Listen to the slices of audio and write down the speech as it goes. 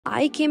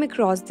I came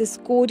across this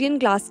Korean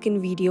glass skin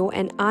video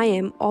and I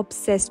am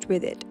obsessed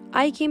with it.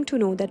 I came to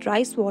know that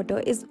rice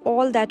water is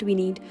all that we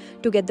need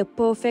to get the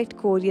perfect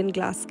Korean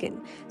glass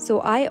skin.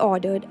 So I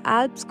ordered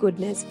Alps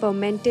Goodness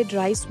Fermented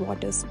Rice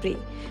Water Spray.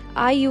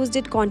 I used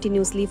it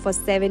continuously for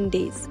 7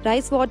 days.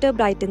 Rice water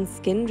brightens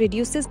skin,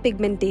 reduces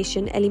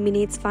pigmentation,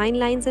 eliminates fine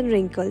lines and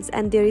wrinkles,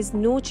 and there is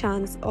no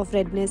chance of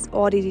redness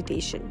or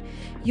irritation.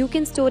 You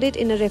can store it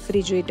in a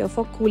refrigerator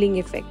for cooling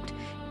effect.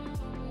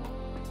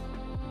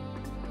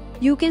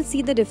 You can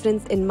see the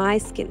difference in my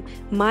skin.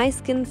 My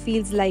skin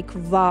feels like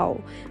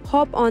wow.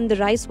 Hop on the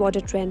rice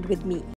water trend with me.